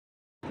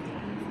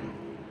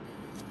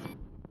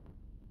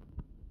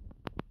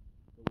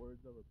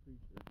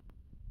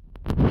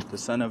preacher, the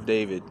son of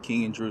David,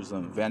 king in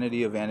Jerusalem.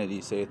 Vanity of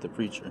vanities, saith the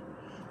preacher.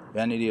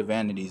 Vanity of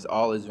vanities,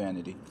 all is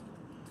vanity.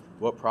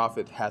 What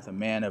profit hath a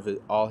man of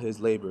all his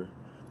labor,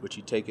 which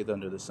he taketh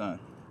under the sun?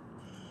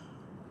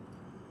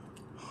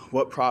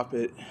 What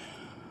profit,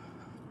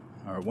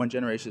 or one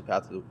generation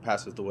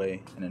passeth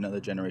away, and another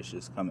generation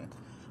is coming,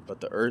 but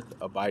the earth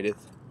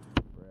abideth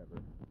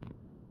forever.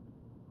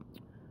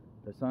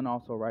 The sun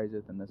also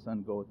riseth, and the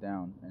sun goeth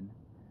down, and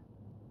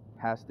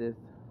hasteth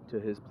to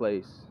his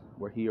place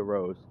where he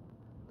arose.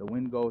 The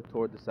wind goeth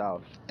toward the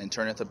south, and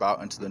turneth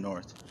about unto the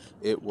north.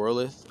 It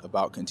whirleth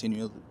about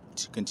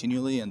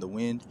continually, and the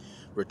wind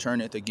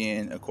returneth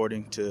again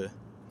according to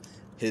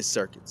his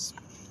circuits.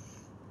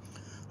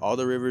 All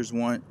the rivers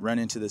run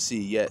into the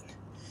sea, yet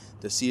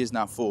the sea is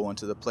not full.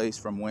 Unto the place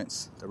from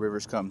whence the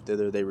rivers come,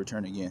 thither they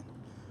return again.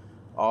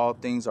 All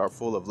things are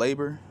full of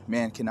labor,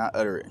 man cannot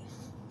utter it.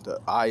 The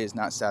eye is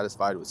not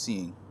satisfied with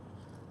seeing,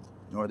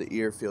 nor the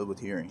ear filled with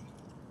hearing.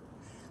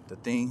 The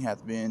thing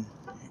hath been,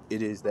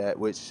 it is that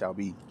which shall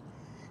be,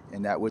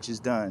 and that which is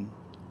done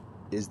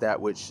is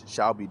that which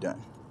shall be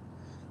done.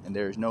 And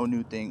there is no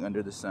new thing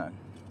under the sun.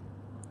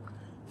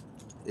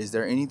 Is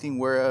there anything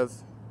whereof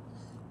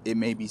it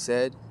may be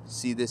said,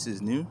 see, this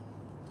is new?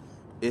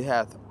 It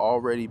hath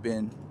already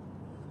been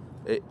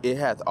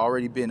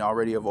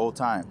of old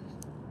time,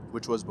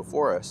 which was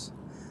before us.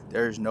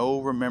 There is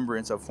no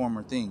remembrance of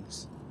former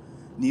things,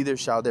 neither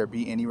shall there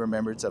be any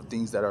remembrance of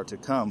things that are to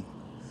come,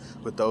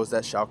 with those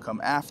that shall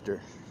come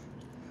after.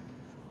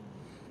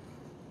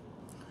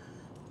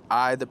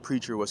 I, the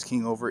preacher, was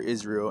king over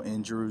Israel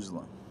in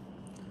Jerusalem,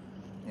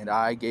 and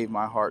I gave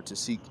my heart to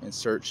seek and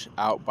search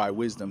out by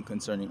wisdom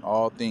concerning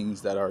all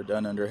things that are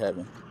done under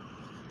heaven.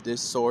 This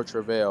sore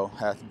travail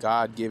hath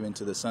God given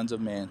to the sons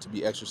of man to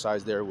be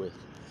exercised therewith.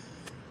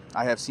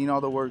 I have seen all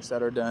the works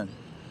that are done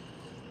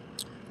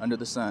under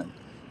the sun,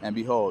 and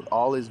behold,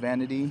 all is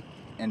vanity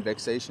and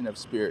vexation of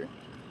spirit.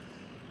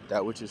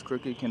 That which is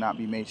crooked cannot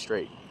be made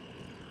straight.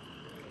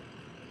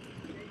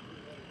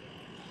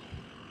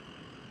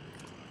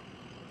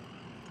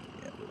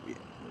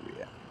 Where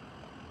we at?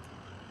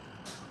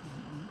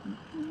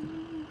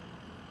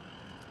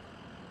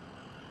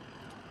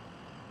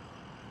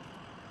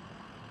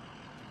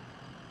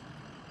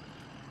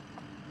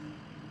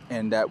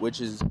 And that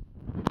which is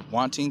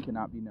wanting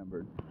cannot be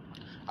numbered.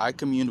 I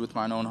communed with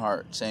mine own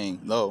heart,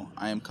 saying, Lo,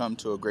 I am come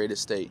to a great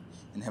estate,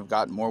 and have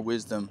gotten more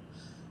wisdom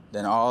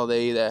than all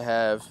they that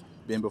have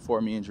been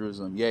before me in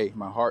Jerusalem. Yea,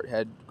 my heart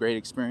had great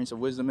experience of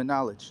wisdom and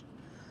knowledge,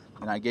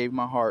 and I gave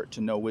my heart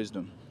to know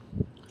wisdom,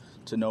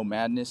 to know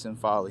madness and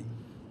folly.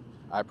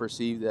 I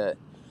perceive that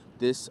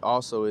this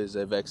also is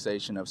a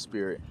vexation of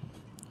spirit.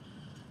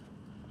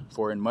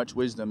 For in much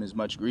wisdom is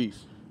much grief,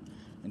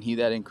 and he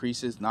that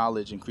increaseth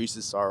knowledge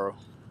increaseth sorrow.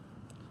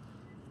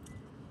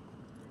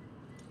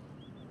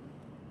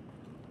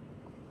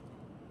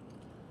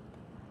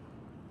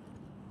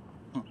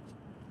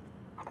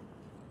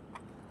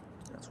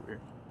 That's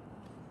weird.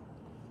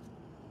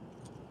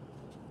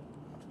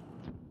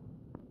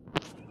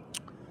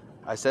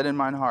 I said in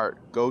mine heart,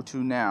 Go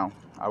to now,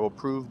 I will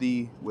prove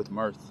thee with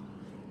mirth.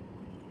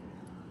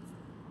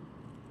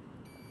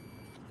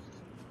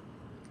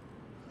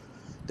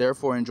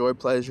 Therefore enjoy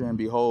pleasure, and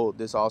behold,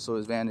 this also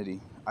is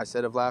vanity. I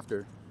said of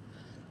laughter,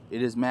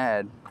 It is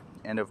mad,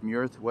 and of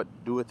mirth, what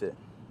doeth it?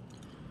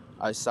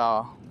 I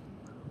sought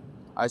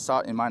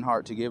in mine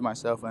heart to give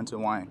myself unto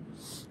wine,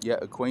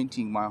 yet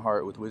acquainting my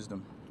heart with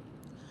wisdom,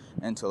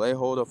 and to lay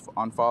hold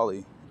on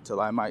folly,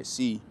 till I might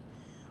see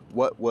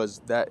what was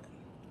that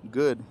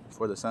good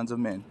for the sons of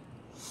men.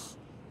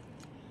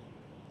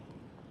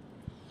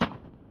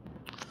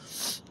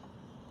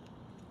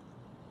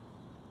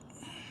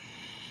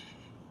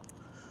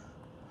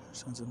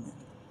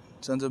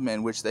 Sons of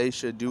men, which they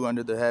should do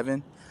under the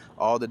heaven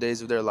all the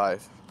days of their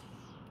life.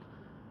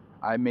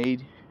 I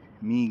made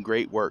me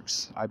great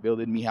works. I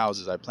builded me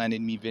houses. I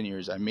planted me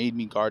vineyards. I made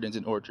me gardens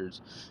and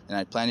orchards, and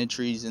I planted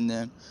trees in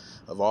them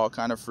of all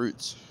kind of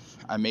fruits.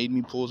 I made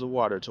me pools of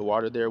water, to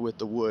water therewith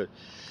the wood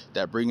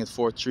that bringeth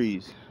forth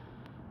trees.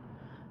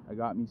 I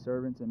got me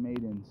servants and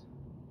maidens,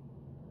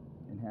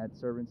 and had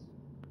servants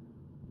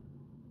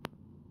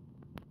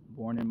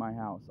born in my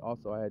house.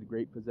 Also I had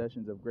great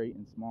possessions of great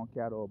and small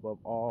cattle above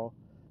all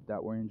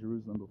that were in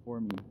Jerusalem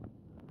before me.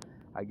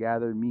 I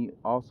gathered me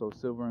also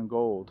silver and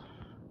gold,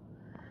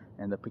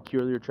 and the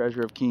peculiar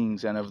treasure of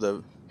kings and of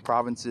the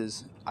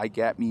provinces. I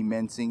gat me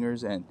men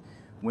singers and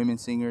women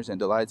singers, and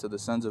delights of the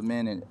sons of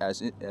men, and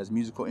as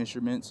musical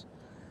instruments,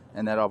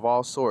 and that of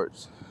all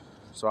sorts.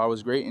 So I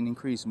was great and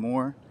increased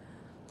more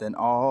than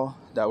all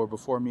that were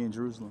before me in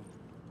Jerusalem.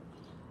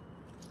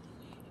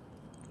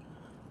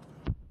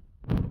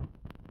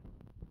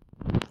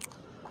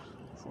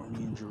 Before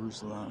me in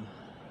Jerusalem.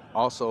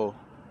 Also,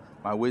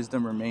 my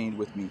wisdom remained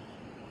with me.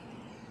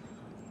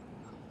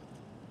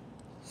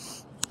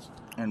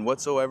 And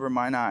whatsoever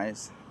mine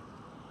eyes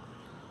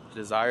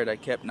desired, I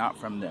kept not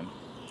from them.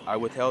 I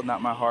withheld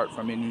not my heart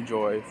from any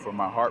joy, for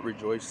my heart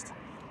rejoiced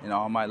in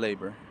all my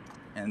labor.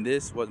 And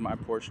this was my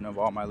portion of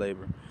all my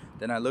labor.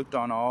 Then I looked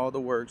on all the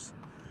works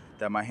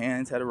that my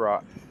hands had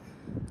wrought,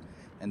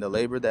 and the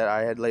labor that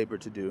I had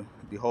labored to do.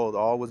 Behold,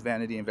 all was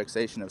vanity and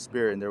vexation of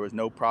spirit, and there was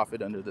no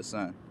profit under the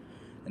sun.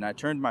 And I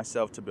turned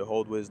myself to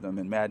behold wisdom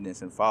and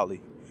madness and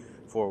folly.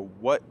 For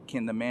what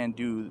can the man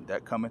do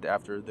that cometh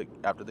after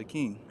the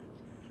king?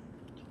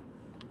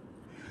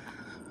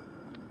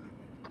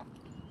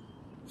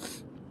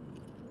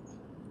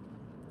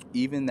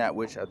 Even that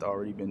which hath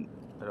already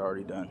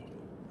done.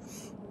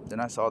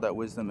 Then I saw that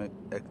wisdom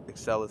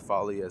excelleth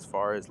folly, as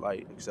far as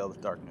light excelleth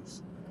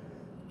darkness.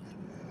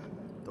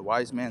 The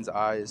wise man's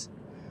eyes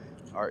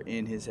are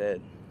in his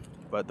head,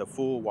 but the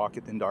fool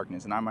walketh in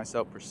darkness. And I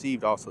myself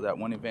perceived also that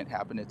one event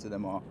happeneth to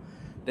them all.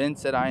 Then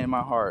said I in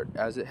my heart,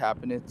 as it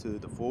happeneth to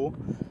the fool,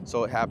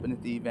 so it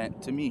happeneth the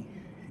event to me.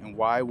 And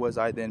why was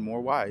I then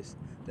more wise?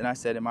 Then I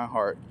said in my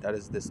heart, that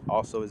is this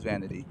also is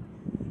vanity.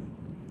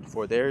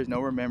 For there is no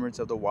remembrance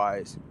of the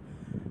wise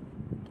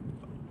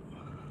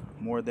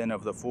more than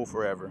of the fool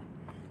forever.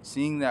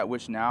 Seeing that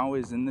which now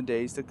is in the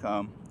days to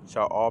come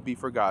shall all be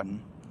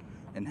forgotten.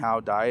 And how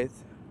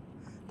dieth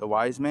the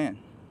wise man?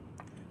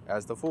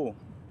 As the fool.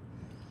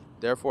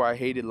 Therefore I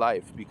hated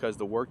life, because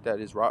the work that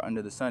is wrought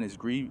under the sun is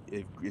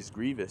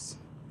grievous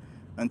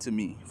unto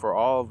me. For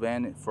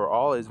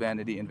all is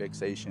vanity and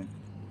vexation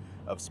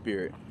of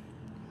spirit.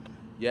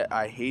 Yet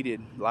I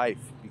hated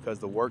life, because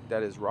the work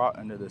that is wrought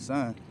under the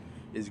sun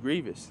is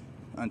grievous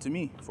unto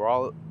me. For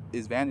all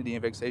is vanity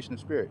and vexation of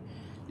spirit.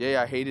 Yea,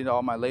 I hated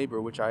all my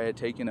labor which I had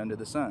taken under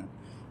the sun,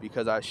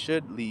 because I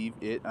should leave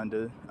it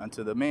unto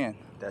the man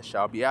that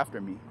shall be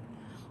after me.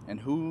 And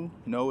who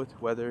knoweth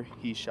whether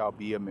he shall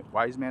be a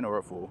wise man or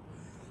a fool?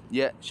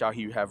 Yet shall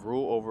he have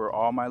rule over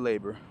all my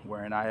labor,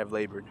 wherein I have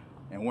labored,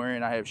 and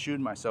wherein I have shewed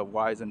myself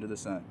wise under the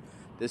sun.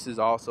 This is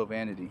also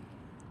vanity.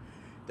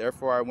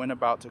 Therefore I went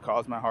about to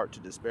cause my heart to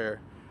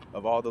despair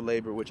of all the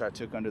labor which I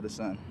took under the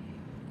sun.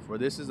 For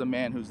this is a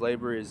man whose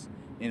labor is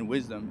in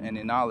wisdom and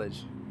in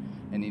knowledge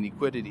and in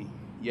equity.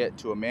 Yet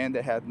to a man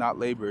that hath not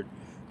labored,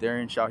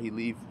 therein shall he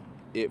leave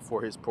it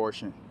for his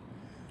portion.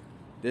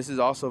 This is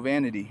also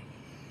vanity,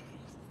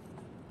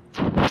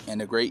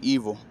 and a great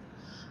evil.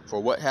 For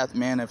what hath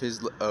man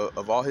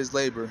of all his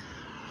labor,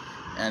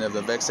 and of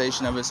the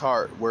vexation of his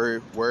heart,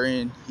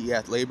 wherein he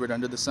hath labored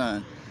under the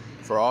sun?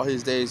 For all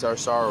his days are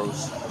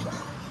sorrows,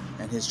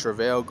 and his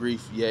travail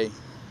grief, yea,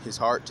 his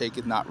heart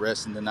taketh not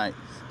rest in the night.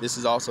 This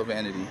is also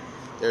vanity.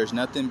 There is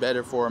nothing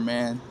better for a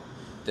man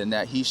than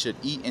that he should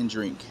eat and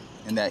drink,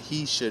 and that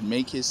he should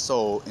make his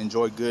soul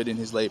enjoy good in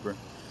his labor.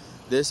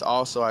 This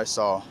also I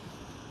saw,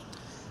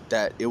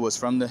 that it was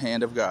from the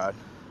hand of God.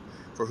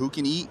 For who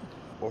can eat,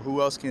 or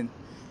who else can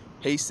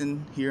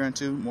hasten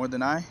hereunto more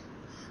than I?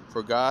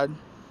 For God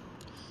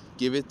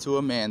giveth to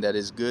a man that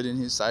is good in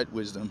his sight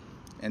wisdom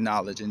and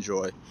knowledge and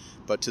joy,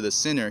 but to the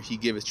sinner he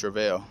giveth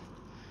travail,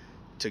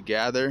 to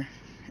gather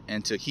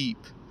and to heap,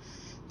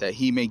 that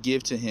he may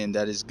give to him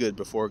that is good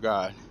before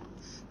God.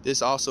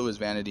 This also is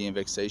vanity and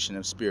vexation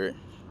of spirit.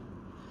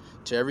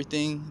 To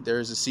everything there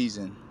is a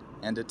season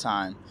and a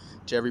time,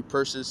 to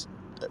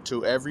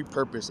every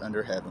purpose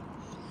under heaven.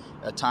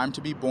 A time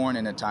to be born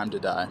and a time to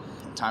die.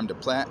 A time to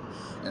plant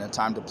and a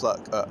time to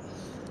pluck up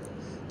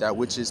that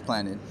which is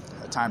planted.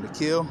 A time to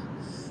kill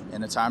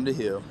and a time to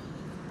heal.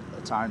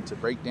 A time to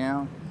break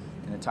down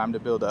and a time to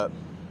build up.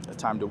 A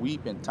time to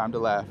weep and a time to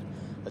laugh.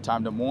 A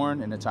time to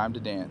mourn and a time to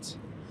dance.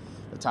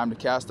 A time to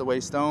cast away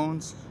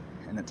stones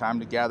and a time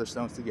to gather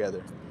stones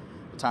together.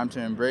 A time to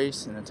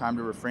embrace and a time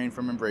to refrain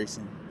from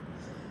embracing.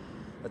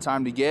 A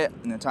time to get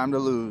and a time to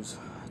lose.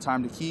 A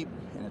time to keep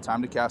and a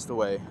time to cast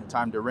away. A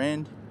time to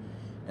rend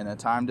and a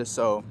time to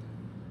sow.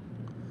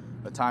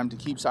 A time to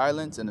keep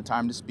silence and a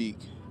time to speak.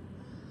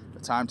 A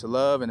time to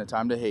love and a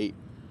time to hate.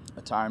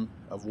 A time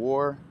of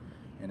war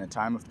and a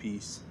time of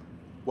peace.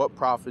 What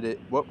profit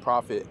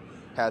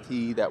hath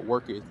he that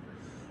worketh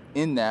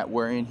in that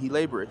wherein he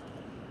laboureth?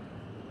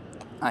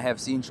 I have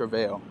seen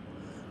travail,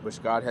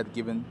 which God hath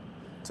given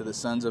to the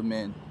sons of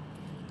men,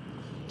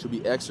 to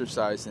be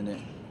exercised in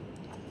it.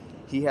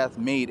 He hath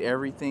made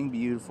everything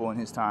beautiful in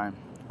his time.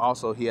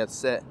 Also he hath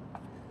set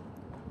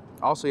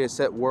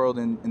world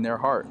in their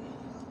heart.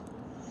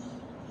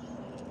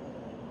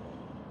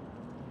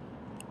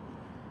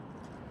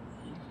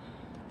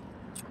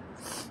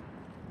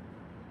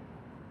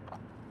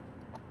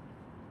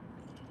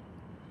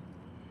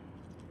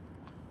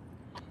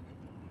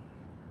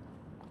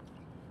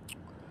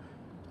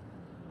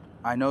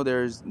 I know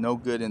there is no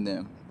good in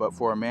them, but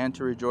for a man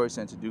to rejoice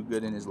and to do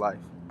good in his life.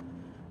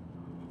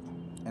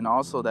 And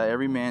also that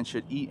every man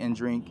should eat and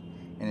drink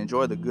and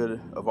enjoy the good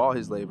of all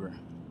his labor.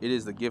 It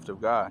is the gift of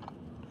God.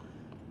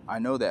 I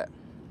know that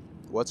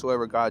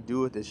whatsoever God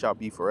doeth, it shall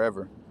be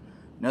forever.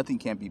 Nothing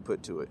can be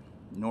put to it,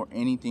 nor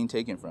anything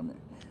taken from it.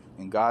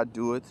 And God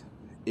doeth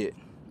it,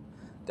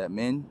 that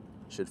men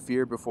should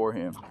fear before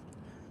him.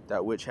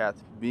 That which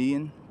hath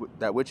been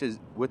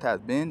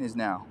is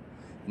now,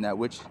 and that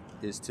which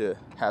is to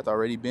hath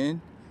already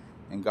been,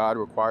 and God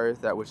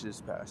requireth that which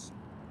is past.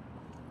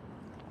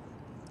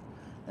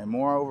 And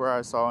moreover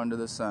I saw under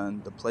the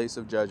sun the place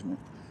of judgment,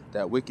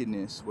 that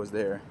wickedness was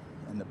there,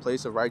 and the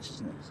place of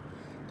righteousness,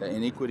 that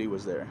iniquity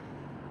was there.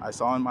 I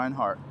saw in mine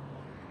heart,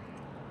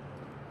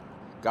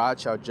 God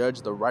shall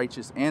judge the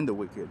righteous and the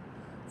wicked,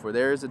 for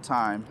there is a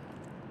time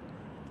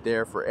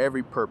there for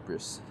every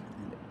purpose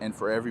and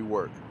for every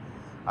work.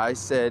 I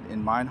said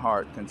in mine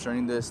heart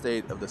concerning the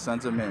estate of the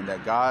sons of men,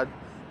 that God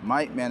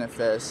might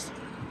manifest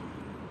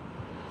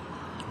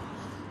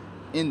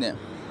in them.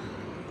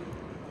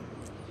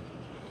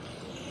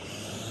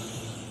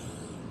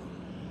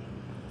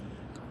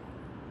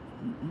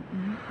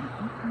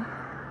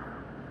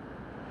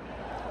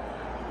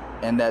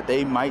 And that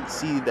they might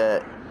see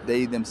that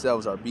they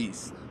themselves are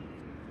beasts.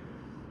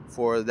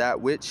 For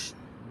that which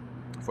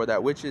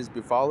is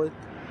befalleth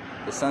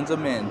the sons of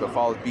men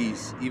befalleth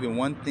beasts, even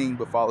one thing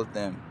befalleth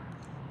them.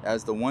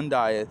 As the one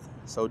dieth,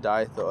 so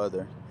dieth the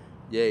other.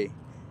 Yea,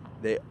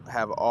 they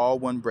have all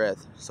one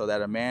breath, so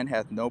that a man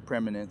hath no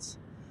preeminence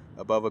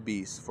above a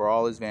beast, for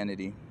all is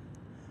vanity.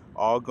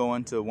 All go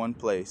unto one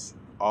place,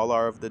 all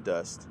are of the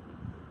dust,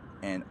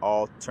 and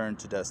all turn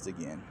to dust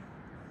again.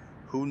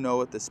 Who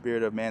knoweth the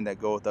spirit of man that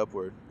goeth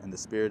upward, and the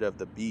spirit of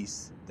the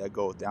beast that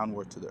goeth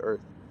downward to the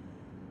earth?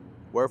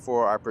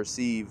 Wherefore I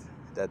perceive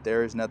that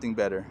there is nothing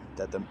better,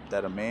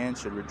 that a man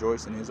should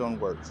rejoice in his own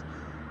works,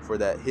 for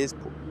that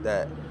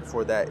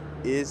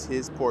is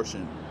his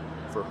portion.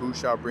 For who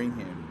shall bring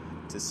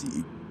him to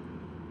see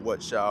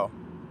what shall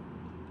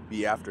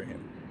be after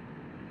him?